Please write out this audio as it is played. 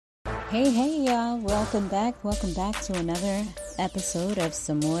Hey, y'all. Welcome back. Welcome back to another episode of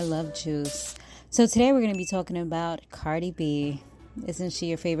Some More Love Juice. So today we're going to be talking about Cardi B. Isn't she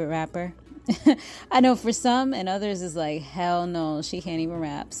your favorite rapper? I know for some and others is like, hell no, she can't even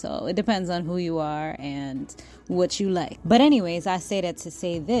rap. So it depends on who you are and what you like. But anyways, I say that to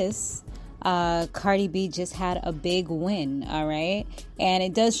say this. Cardi B just had a big win, all right? And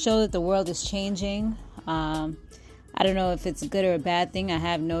it does show that the world is changing. I don't know if it's a good or a bad thing. I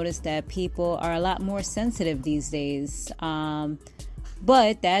have noticed that people are a lot more sensitive these days.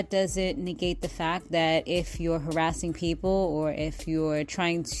 But that doesn't negate the fact that if you're harassing people or if you're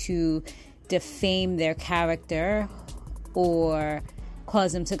trying to defame their character or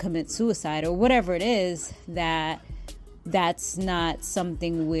cause them to commit suicide or whatever it is, that's not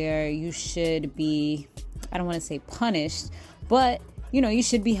something where you should be, I don't want to say punished, but you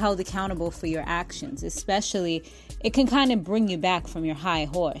should be held accountable for your actions. Especially, it can kind of bring you back from your high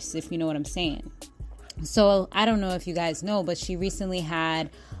horse, if you know what I'm saying. So I don't know if you guys know, but she recently had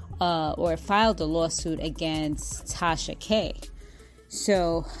or filed a lawsuit against Tasha K.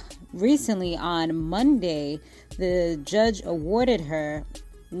 So recently on Monday, the judge awarded her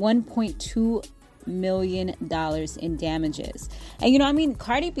 $1.2 million in damages. And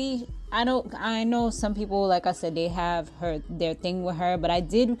Cardi B, I know some people, like I said, they have their thing with her, but I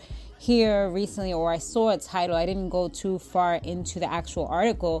did hear recently, or I saw a title, I didn't go too far into the actual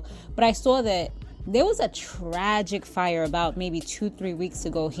article, but I saw that there was a tragic fire about maybe 2-3 weeks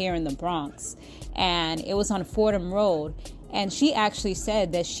ago here in the Bronx, and it was on Fordham Road. And she actually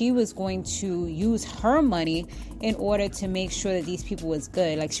said that she was going to use her money in order to make sure that these people was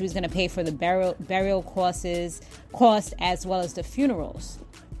good. Like she was going to pay for the burial cost as well as the funerals.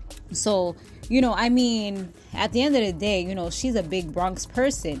 So, at the end of the day, she's a big Bronx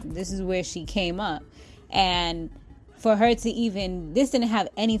person. This is where she came up. And for her to this didn't have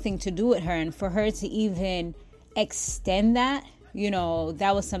anything to do with her. And for her to even extend that,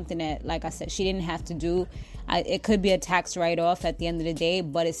 that was something that, like I said, she didn't have to do. It could be a tax write-off at the end of the day,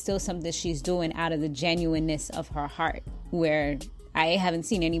 but it's still something she's doing out of the genuineness of her heart, where I haven't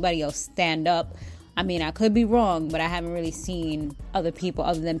seen anybody else stand up. I could be wrong, but I haven't really seen other people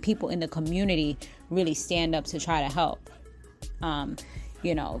other than people in the community really stand up to try to help,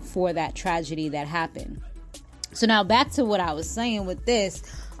 for that tragedy that happened. So now back to what I was saying with this.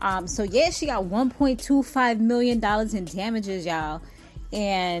 She got $1.25 million in damages, y'all.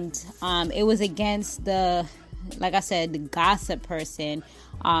 And it was against the gossip person,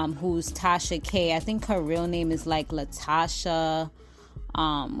 who's Tasha K. I think her real name is like Latasha.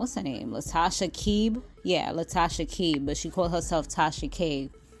 What's her name? Latasha Keeb? Yeah, Latasha Keeb, but she called herself Tasha K.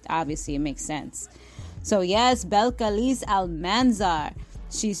 Obviously, it makes sense. So yes, Belcalis Almanzar.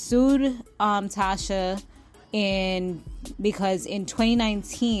 She sued Tasha because in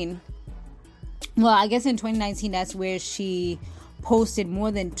 2019, that's where she posted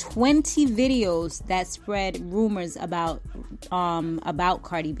more than 20 videos that spread rumors about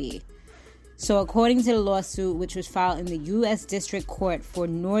Cardi B. So according to the lawsuit, which was filed in the U.S. District Court for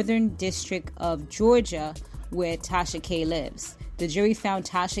Northern District of Georgia, where Tasha K lives, the jury found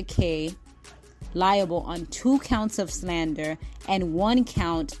Tasha K liable on 2 counts of slander and 1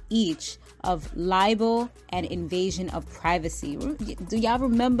 count each of libel and invasion of privacy. Do y'all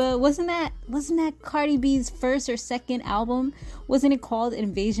remember? Wasn't that Cardi B's first or second album? Wasn't it called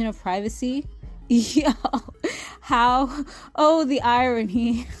Invasion of Privacy? Yo, the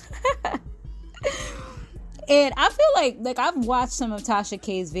irony. And I feel like I've watched some of Tasha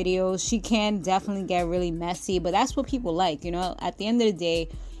K's videos. She can definitely get really messy, but that's what people like, At the end of the day,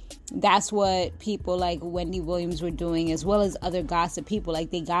 that's what people like Wendy Williams were doing, as well as other gossip people.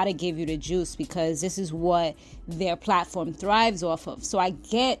 Like, they gotta give you the juice because this is what their platform thrives off of. So I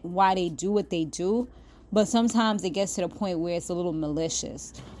get why they do what they do, but sometimes it gets to the point where it's a little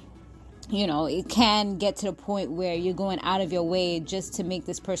malicious. It can get to the point where you're going out of your way just to make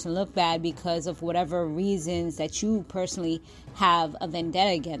this person look bad because of whatever reasons that you personally have a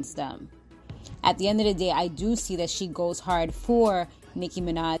vendetta against them. At the end of the day, I do see that she goes hard for Nicki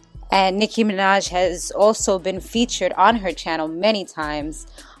Minaj. And Nicki Minaj has also been featured on her channel many times.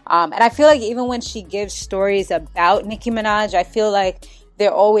 And I feel like even when she gives stories about Nicki Minaj, I feel like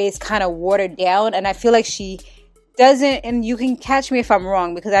they're always kind of watered down. And I feel like she doesn't, and you can catch me if I'm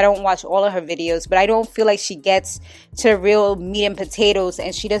wrong because I don't watch all of her videos, but I don't feel like she gets to the real meat and potatoes,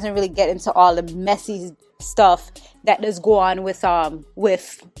 and she doesn't really get into all the messy stuff that does go on with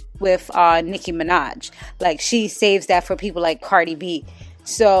Nicki Minaj. Like, she saves that for people like Cardi B.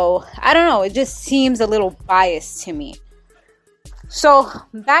 So I don't know, it just seems a little biased to me. So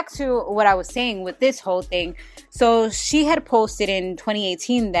back to what I was saying with this whole thing. So she had posted in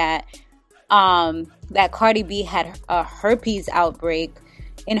 2018 that that Cardi B had a herpes outbreak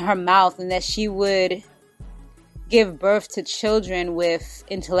in her mouth, and that she would give birth to children with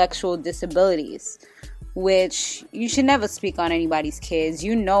intellectual disabilities, which you should never speak on anybody's kids.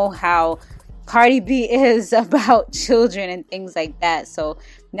 You know how Cardi B is about children and things like that. So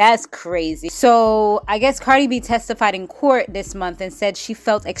that's crazy. So I guess Cardi B testified in court this month and said she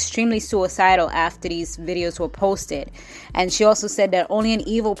felt extremely suicidal after these videos were posted. And she also said that only an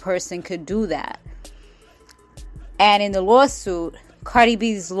evil person could do that. And in the lawsuit, Cardi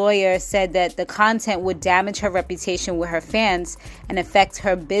B's lawyer said that the content would damage her reputation with her fans and affect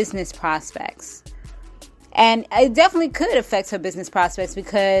her business prospects. And it definitely could affect her business prospects,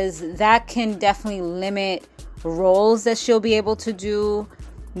 because that can definitely limit roles that she'll be able to do.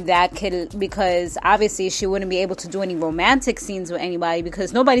 Because obviously she wouldn't be able to do any romantic scenes with anybody,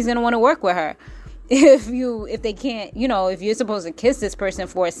 because nobody's going to want to work with her. If they can't, if you're supposed to kiss this person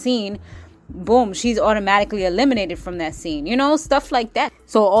for a scene, boom, she's automatically eliminated from that scene, stuff like that.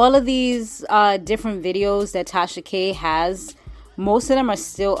 So all of these different videos that Tasha K has, most of them are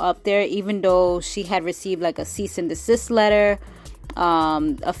still up there, even though she had received like a cease and desist letter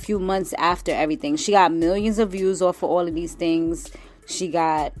a few months after everything. She got millions of views off of all of these things.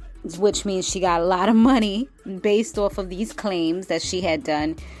 Which means she got a lot of money based off of these claims that she had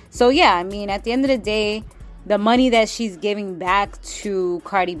done. So yeah, I mean, at the end of the day, the money that she's giving back to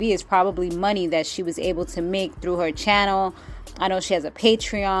Cardi B is probably money that she was able to make through her channel. I know she has a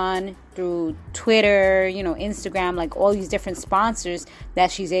Patreon, through Twitter, Instagram, like all these different sponsors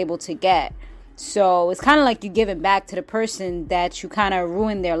that she's able to get. So it's kind of like you giving back to the person that you kind of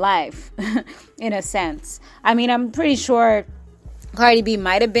ruined their life, in a sense. I mean, I'm pretty sure Cardi B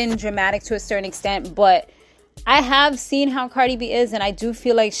might have been dramatic to a certain extent, but I have seen how Cardi B is, and I do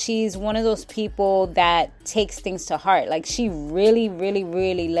feel like she's one of those people that takes things to heart. Like, she really, really,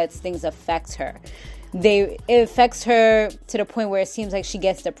 really lets things affect her. It affects her to the point where it seems like she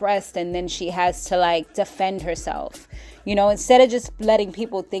gets depressed, and then she has to like defend herself. Instead of just letting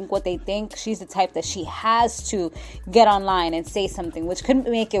people think what they think, she's the type that she has to get online and say something, which could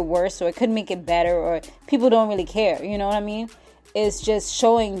make it worse or it could make it better, or people don't really care. You know what I mean? It's just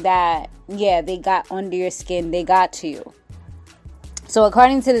showing that, yeah, they got under your skin. They got to you. So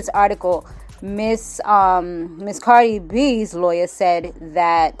according to this article, Miss Cardi B's lawyer said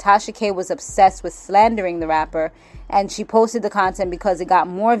that Tasha K was obsessed with slandering the rapper, and she posted the content because it got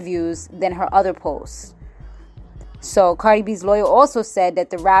more views than her other posts. So Cardi B's lawyer also said that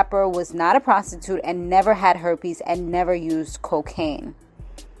the rapper was not a prostitute and never had herpes and never used cocaine.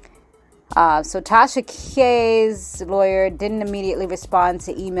 So Tasha K's lawyer didn't immediately respond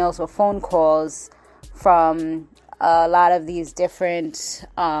to emails or phone calls from a lot of these different,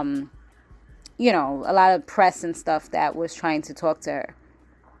 a lot of press and stuff that was trying to talk to her.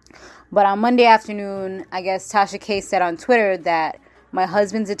 But on Monday afternoon, I guess Tasha K said on Twitter that my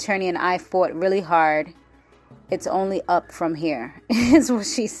husband's attorney and I fought really hard. It's only up from here, is what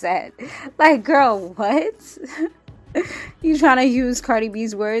she said. Like, girl, what? You trying to use Cardi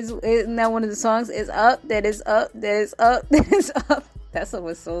B's words? Isn't that one of the songs? It's up, that is up, that is up, that is up. That song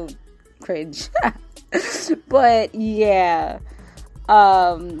was so cringe. But yeah.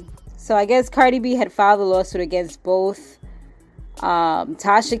 So I guess Cardi B had filed a lawsuit against both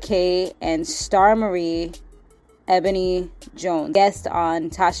Tasha K and Star Marie Ebony Jones, guest on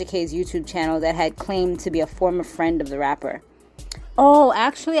Tasha K's YouTube channel, that had claimed to be a former friend of the rapper. Oh,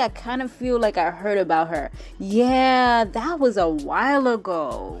 actually, I kind of feel like I heard about her. Yeah, that was a while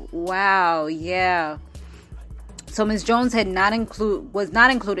ago. Wow, yeah. So Ms. Jones was not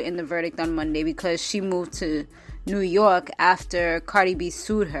included in the verdict on Monday because she moved to New York after Cardi B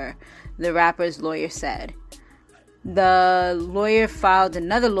sued her, the rapper's lawyer said. The lawyer filed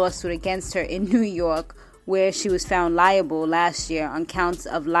another lawsuit against her in New York, where she was found liable last year on counts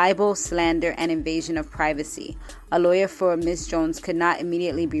of libel, slander, and invasion of privacy. A lawyer for Ms. Jones could not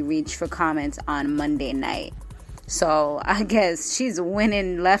immediately be reached for comments on Monday night. So I guess she's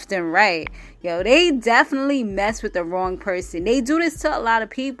winning left and right. Yo, they definitely mess with the wrong person. They do this to a lot of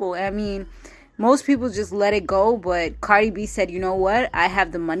people. I mean, most people just let it go, but Cardi B said, you know what? I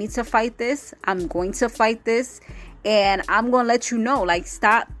have the money to fight this. I'm going to fight this. And I'm going to let you know, like,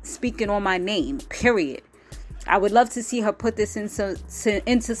 stop speaking on my name, period. I would love to see her put this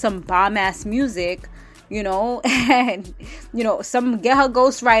into some bomb-ass music, and, get her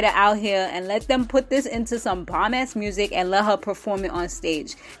ghostwriter out here and let them put this into some bomb-ass music and let her perform it on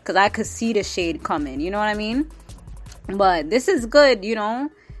stage. Because I could see the shade coming, you know what I mean? But this is good,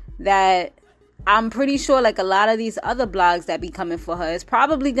 that I'm pretty sure like a lot of these other blogs that be coming for her is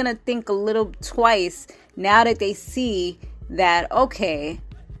probably going to think a little twice now that they see that, okay,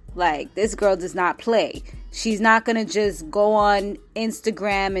 like this girl does not play. She's not going to just go on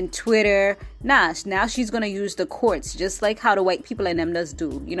Instagram and Twitter. Nah, now she's going to use the courts, just like how the white people in them does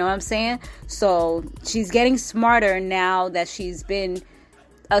do. You know what I'm saying? So she's getting smarter now that she's been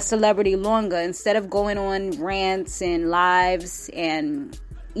a celebrity longer. Instead of going on rants and lives and,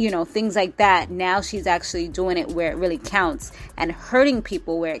 you know, things like that, now she's actually doing it where it really counts and hurting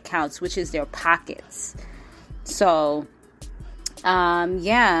people where it counts, which is their pockets. So,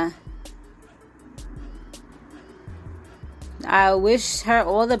 yeah. I wish her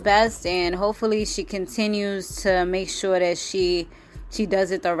all the best, and hopefully she continues to make sure that she does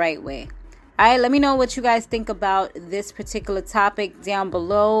it the right way. All right, let me know what you guys think about this particular topic down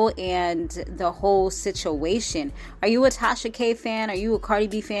below and the whole situation. Are you a Tasha K fan? Are you a Cardi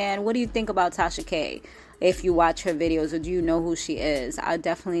B fan? What do you think about Tasha K? If you watch her videos, or do you know who she is? I'd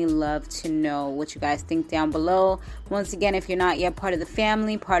definitely love to know what you guys think down below. Once again, if you're not yet part of the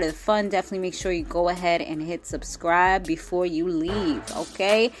family, part of the fun, definitely make sure you go ahead and hit subscribe before you leave,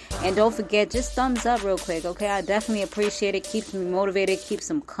 okay? And don't forget, just thumbs up real quick, okay? I definitely appreciate it. Keeps me motivated. Keeps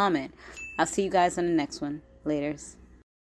them coming. I'll see you guys on the next one. Laters.